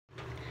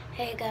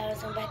Hey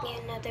guys, I'm back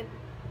in another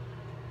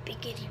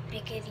biggity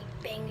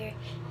banger.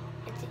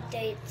 And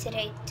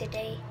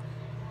today,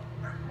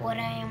 what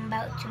I am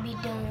about to be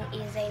doing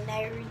is a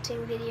night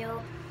routine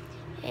video.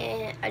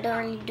 And I don't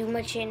really do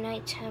much at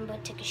nighttime,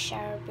 but take a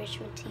shower, brush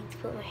my teeth,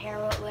 put my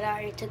hair up. But I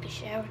already took a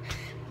shower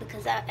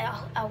because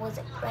I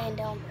wasn't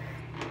planning on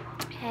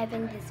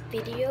having this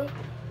video.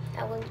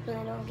 I wasn't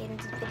planning on getting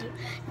this video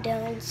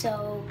done.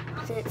 So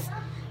since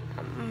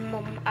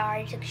I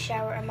already took a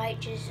shower, I might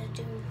just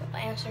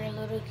answer a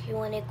little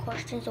Q&A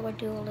questions or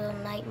do a little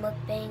night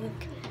mukbang.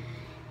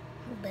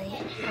 But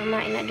I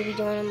might not be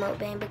doing a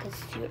mukbang because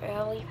it's too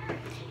early.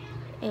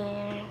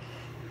 And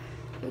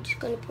I'm just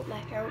gonna put my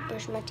hair up,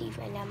 brush my teeth,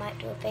 and I might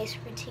do a face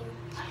routine.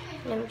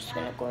 And I'm just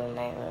gonna go in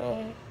my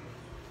room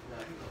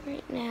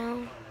right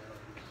now.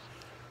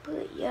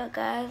 But yeah,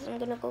 guys, I'm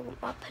gonna go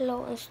get my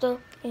pillow and stuff,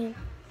 and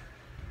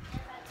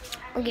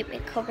I'll get me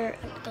covered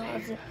in the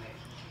closet.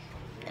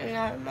 And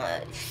I'm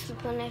gonna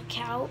sleep on the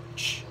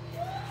couch.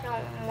 I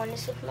don't want to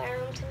sleep in my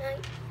room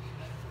tonight.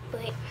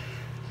 But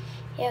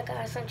yeah,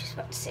 guys, I'm just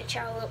about to set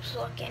y'all up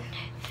so I can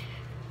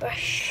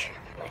brush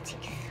my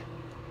teeth.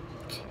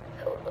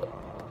 Hold up.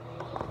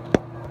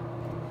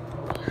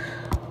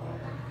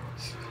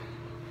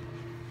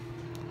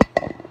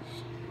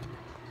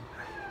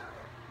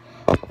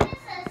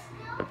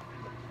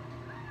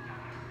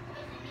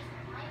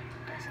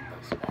 That's a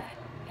good spot,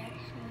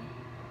 actually.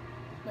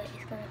 But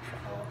it's gonna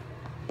fall.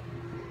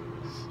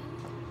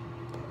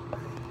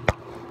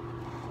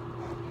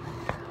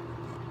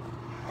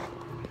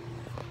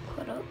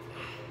 Hold up.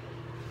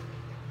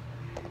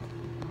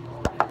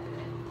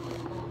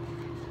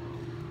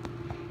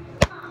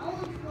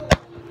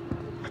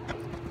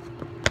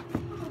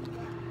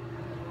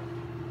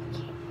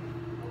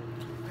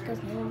 Because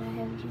now I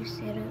have you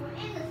set up.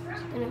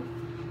 Just gonna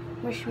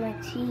brush my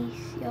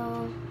teeth,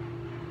 y'all.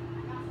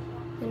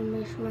 Gonna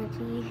brush my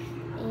teeth,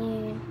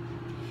 and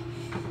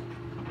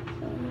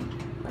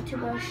my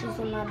toothbrush is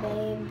in my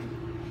bag.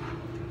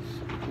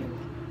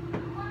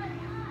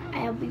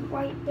 I'll be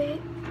right back,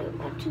 but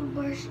my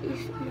toothbrush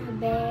is in my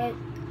bag.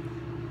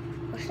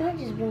 Or should I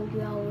just bring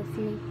you all with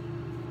me?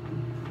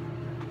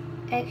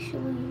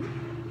 Actually,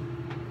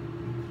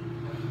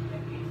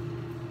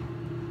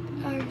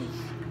 I'll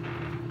just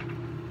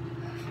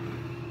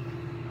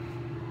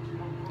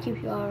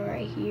keep you all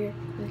right here,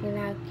 and then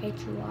I'll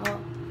catch you all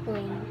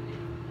when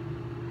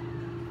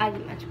I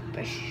get my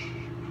toothbrush.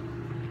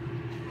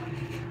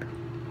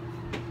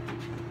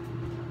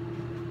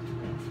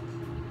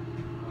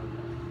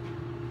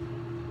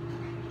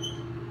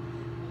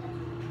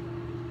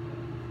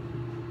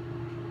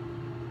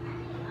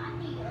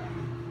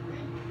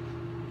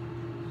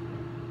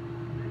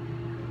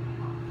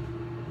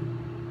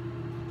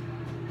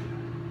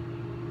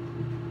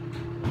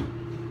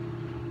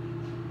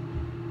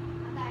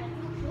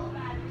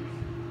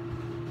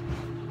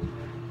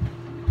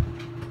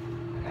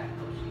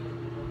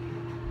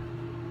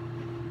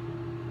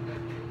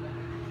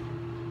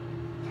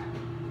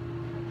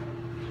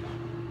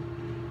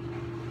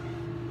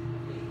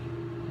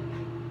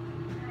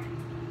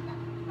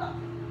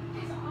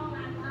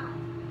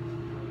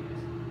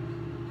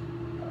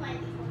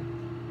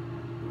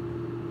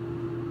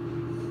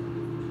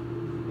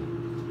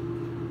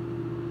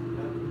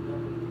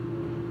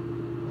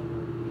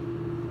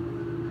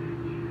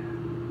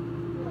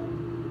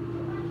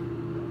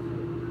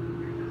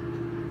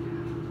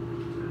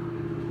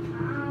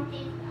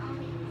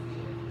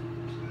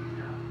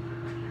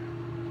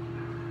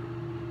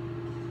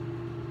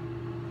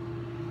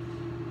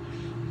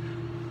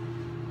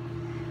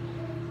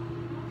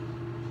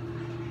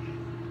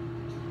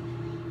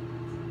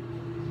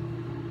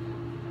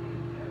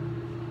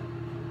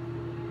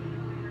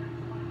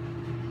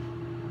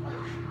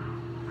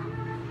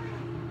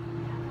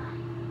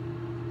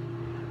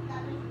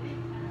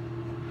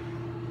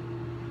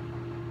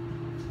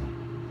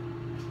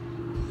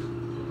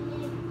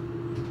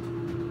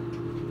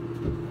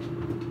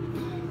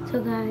 So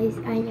guys,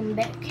 I am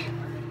back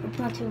with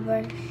my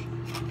toothbrush.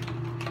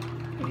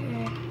 The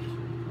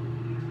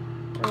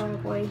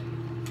wrong way.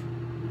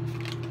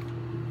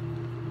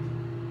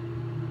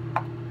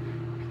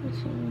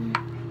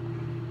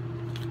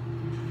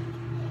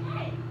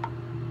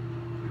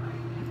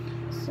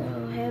 So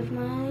I have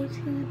my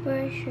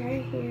toothbrush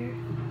right here.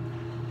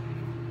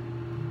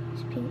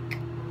 It's pink.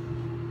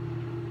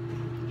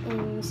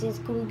 And it says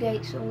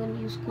Colgate, so I'm going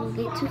to use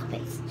Colgate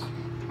toothpaste.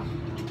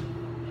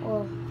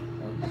 Well,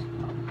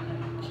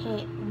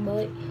 can't,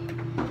 but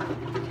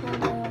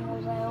kind of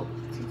was out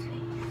with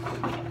toothpaste.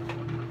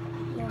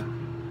 Yeah,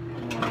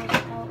 I was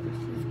out with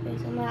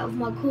toothpaste. I'm out with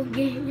my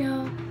Colgate,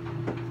 y'all.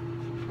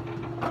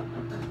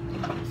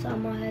 So I'm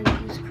gonna have to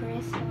use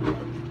Crest.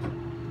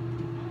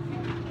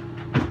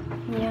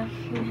 Yeah,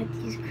 I'm gonna have to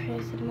use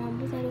Crest. And Mom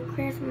was out of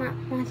Crest. I'm not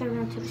going to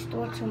run to the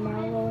store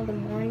tomorrow in the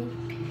morning,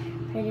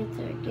 ready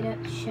to get out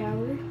the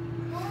shower.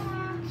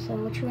 So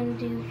what you wanna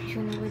do? You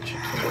wanna wet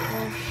your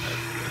toothbrush.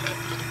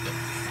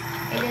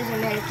 It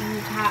doesn't matter if you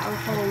use hot or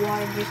cold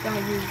water, just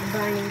don't use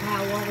burning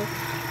hot water.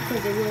 If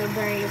because it will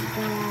burn your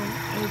gum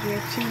and your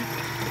teeth.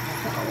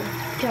 So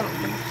don't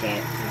use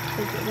that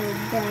because it will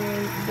burn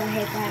the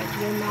heck out of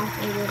your mouth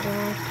and your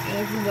gums. And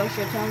if you brush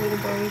your tongue, it'll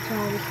burn your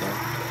tongue and stuff.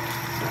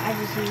 So I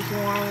just use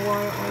warm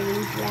water, or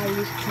usually I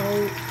use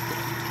cold.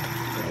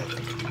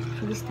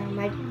 But this time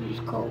I use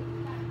cold.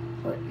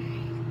 But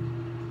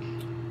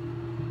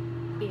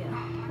yeah,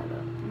 hold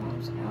up,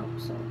 mom's out,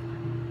 so I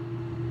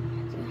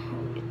have to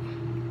hold it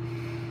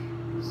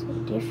so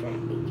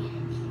differently.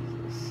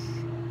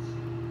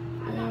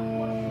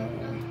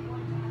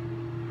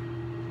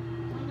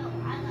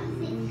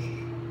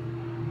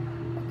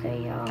 Okay,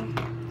 y'all.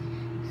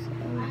 So,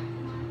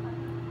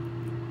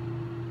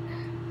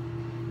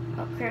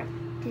 oh crap!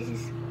 This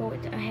is what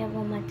I have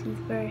on my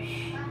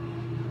toothbrush.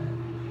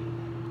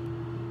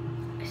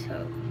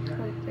 So,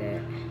 like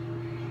that.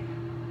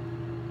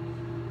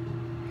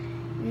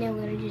 Now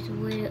we're gonna just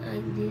wet it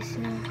like this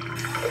now.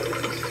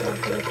 Just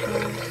wipe it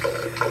across.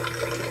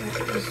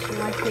 Just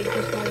wipe it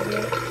just like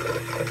that.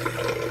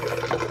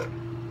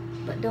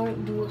 But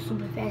don't do it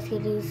super fast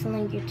because it'll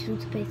sling your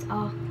toothpaste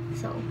off.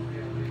 So,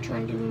 I'm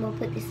trying to do more.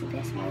 Put this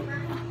toothpaste out.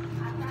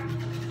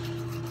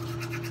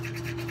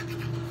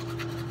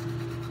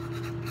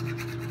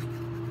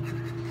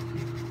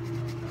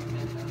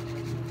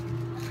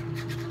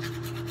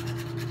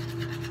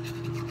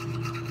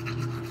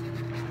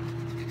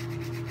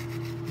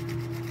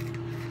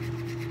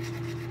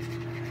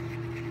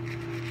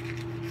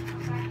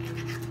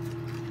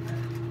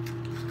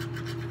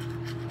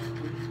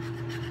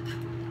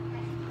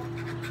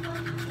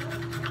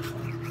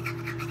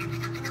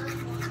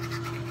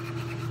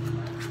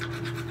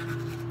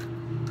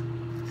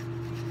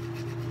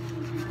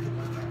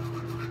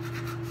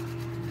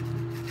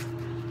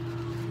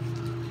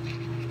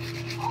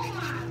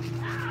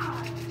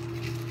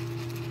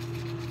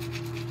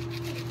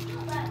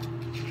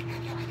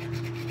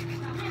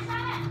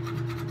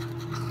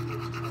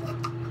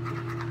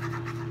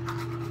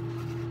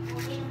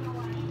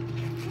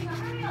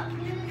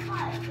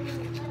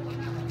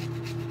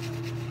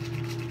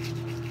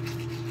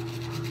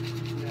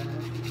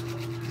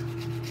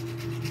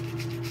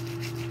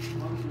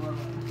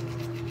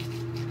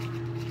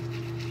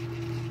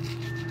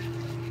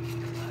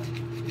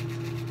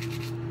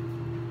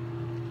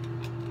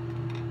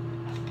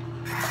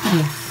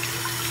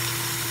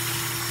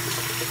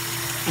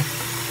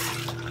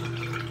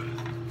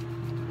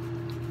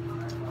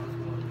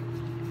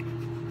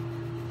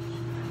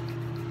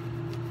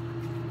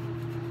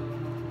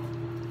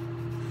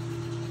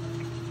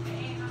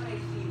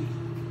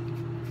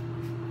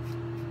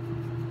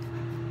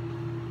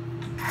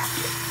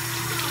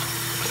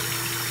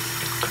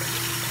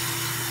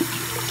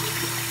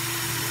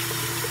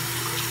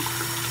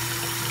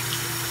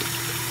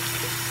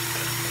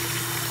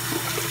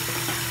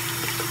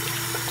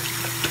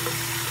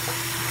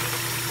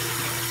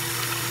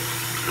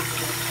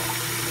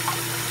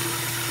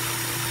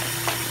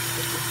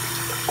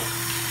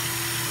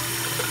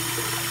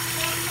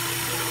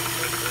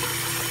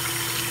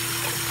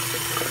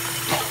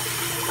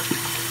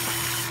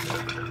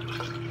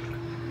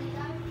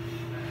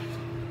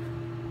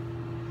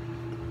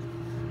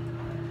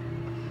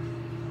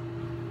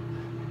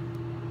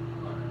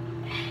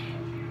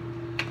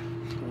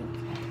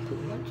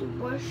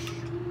 Toothbrush,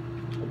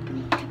 open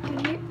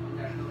it,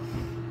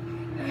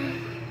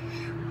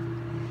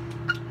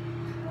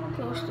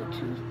 close the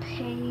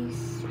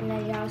toothpaste, and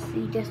as y'all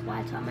see, that's why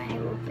I tie my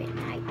hair up at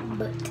night.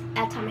 But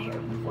I tie my hair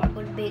up before I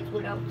go to bed,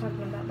 what I was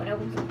talking about, but I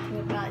wasn't talking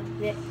about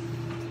that.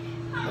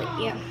 But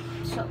yeah,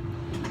 so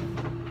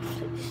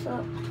put this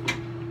up.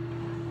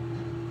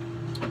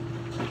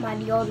 My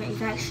deodorant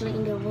is actually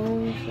in the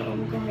room, so I'm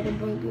going to go ahead and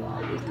bring you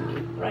all with me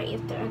right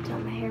after I tie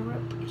my hair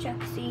up. As y'all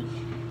can see,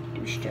 I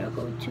do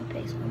struggle with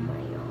toothpaste on my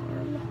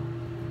arm.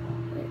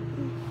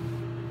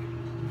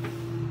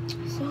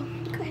 So,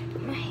 go ahead and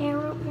put my hair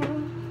up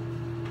now.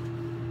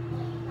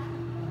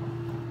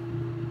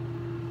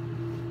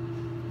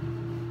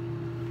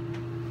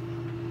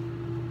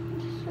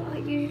 So, I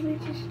usually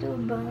just do a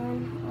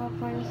bun or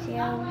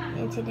ponytail,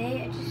 and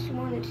today I just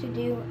wanted to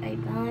do a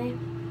bun.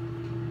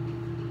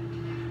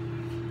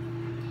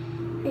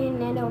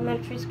 And I don't matter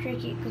if it's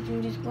cricket because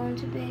I'm just going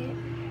to bed,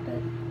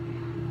 but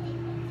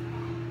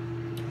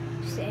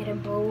just add a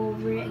bow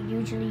over it. I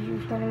usually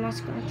use one of my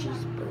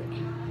scrunchies,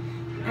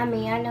 but I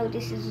mean, I know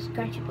this is a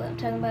scrunchie, but I'm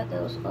talking about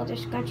those other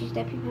scrunchies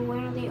that people wear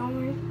on their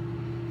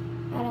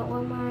arm. I don't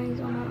wear mine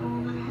on my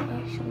arm. I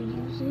actually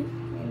use it,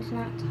 and it's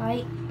not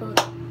tight, but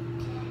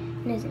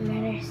it doesn't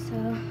matter.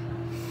 So,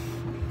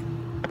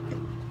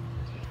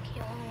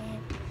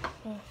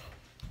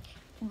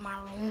 my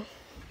room.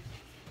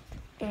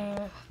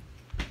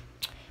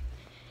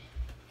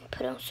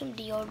 Put on some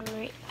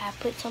deodorant. I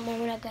put some on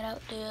when I got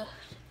out the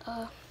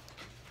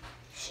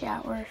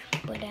shower,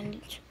 but I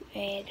need to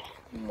add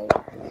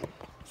more.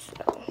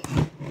 So,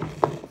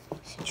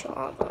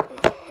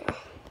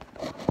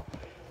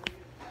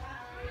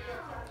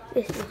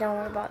 this is, don't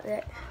worry about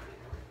that.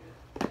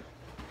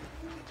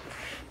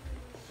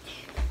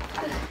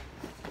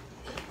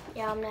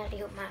 Yeah, I'm not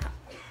here with my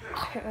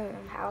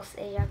house.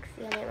 As y'all can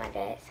see, I'm at my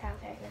dad's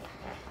house right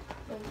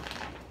now.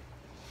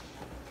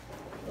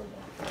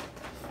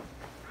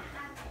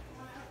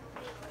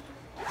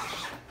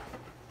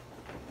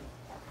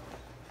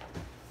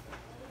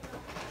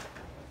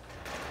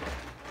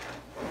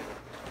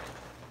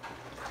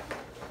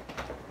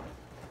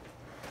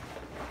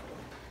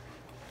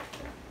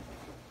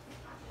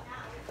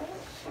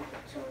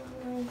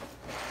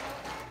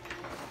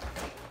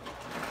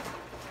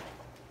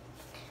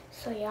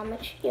 So y'all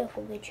make sure y'all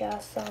get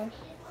y'all some.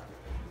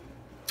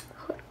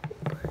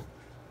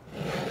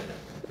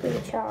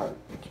 Get y'all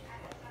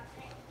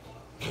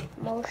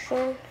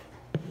motion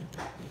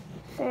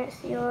sense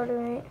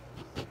deodorant.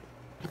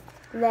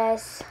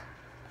 Lasts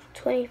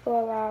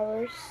 24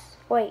 hours.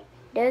 Wait,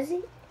 does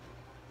it?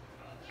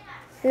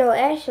 No,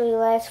 actually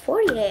lasts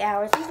 48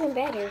 hours. Even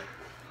better.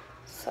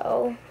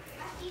 So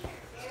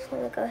just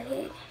gonna go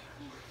ahead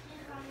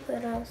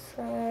put on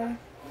some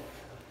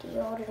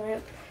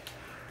deodorant.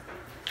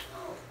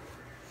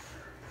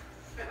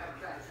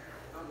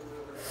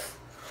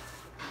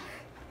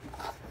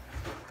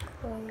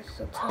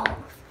 So top.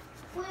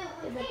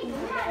 And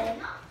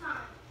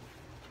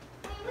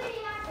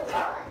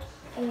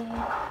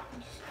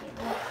just get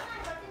that.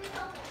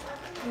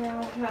 No,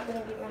 I'm not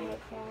gonna get my hair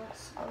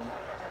fast. So.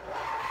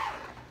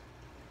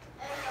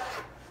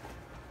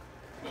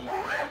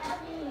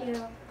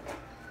 Yeah.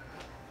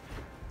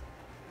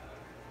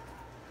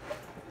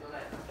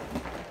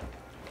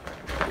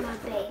 My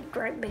bag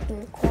right back in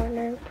the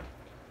corner.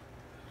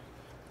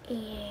 And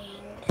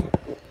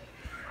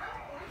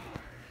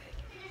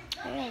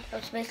yeah,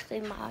 that's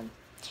basically my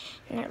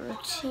night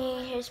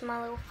routine. Here's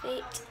my little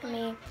fit. I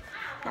mean,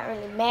 not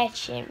really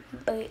matching,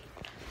 but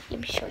let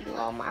me show you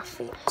all my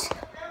fit.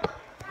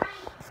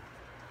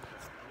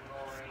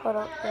 Hold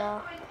up,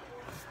 y'all.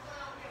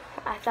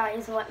 I thought he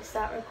was about to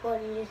start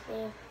recording just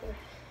then.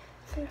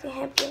 Something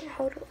happened.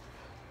 Hold up.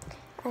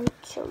 I need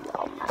to show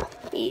y'all my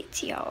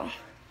fits, y'all.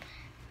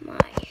 My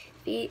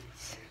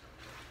fits.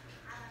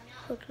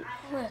 Hold up.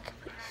 Where I can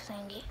put this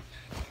thing in.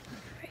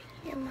 Right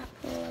here, my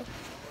pillow.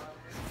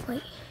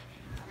 Wait.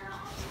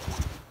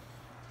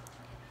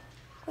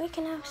 Where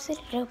can I set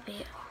it up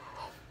at?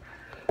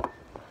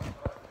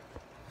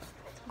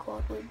 Go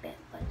all the way back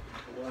by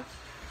the door.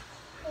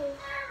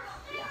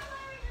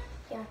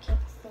 Y'all can't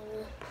see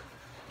me.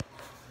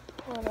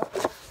 Hold up.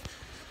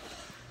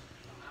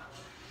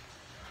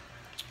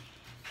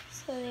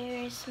 So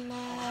there's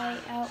my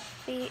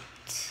outfit.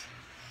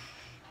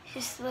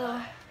 This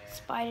little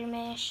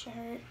Spider-Man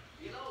shirt.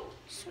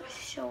 Some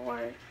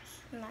shorts.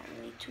 Not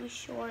really too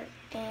short.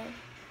 And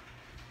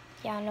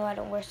y'all know I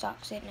don't wear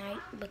socks at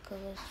night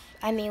because,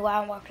 I mean,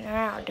 while I'm walking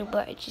around, I do,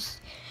 but I just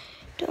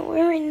don't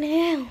wear it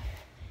now.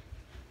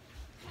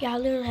 Y'all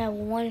literally have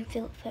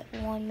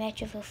one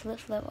match of a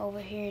flip-flop over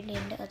here, and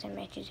then the other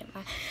matches at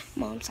my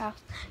mom's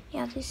house.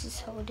 Yeah, this is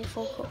so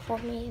difficult for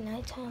me at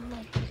nighttime.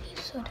 Like,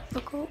 it's so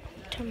difficult.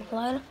 Turn my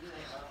light off,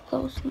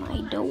 close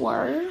my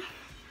door.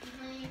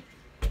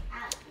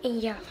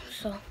 And yeah,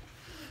 so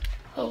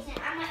hope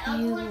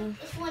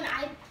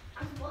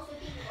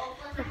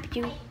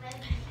you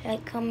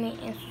like, comment,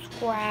 and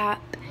subscribe,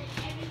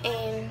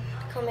 and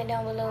comment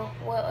down below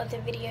what other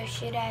video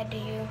should I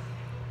do.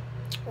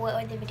 What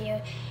other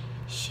video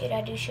should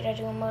I do? Should I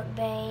do a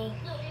mukbang,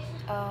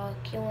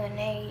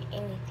 Q&A,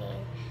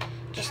 anything?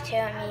 Just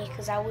tell me,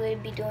 because I will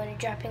be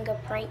dropping a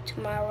prank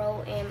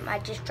tomorrow, and I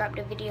just dropped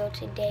a video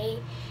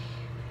today.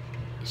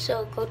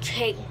 So go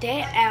check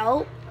that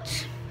out.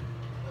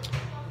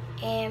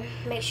 And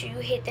make sure you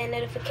hit that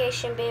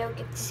notification bell.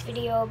 Give this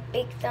video a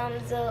big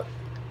thumbs up.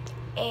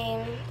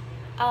 And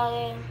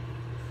I'll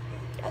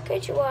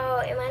catch you all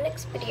in my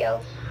next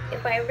video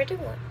if I ever do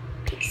one.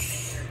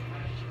 Peace.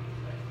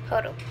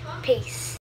 Hold up. Peace.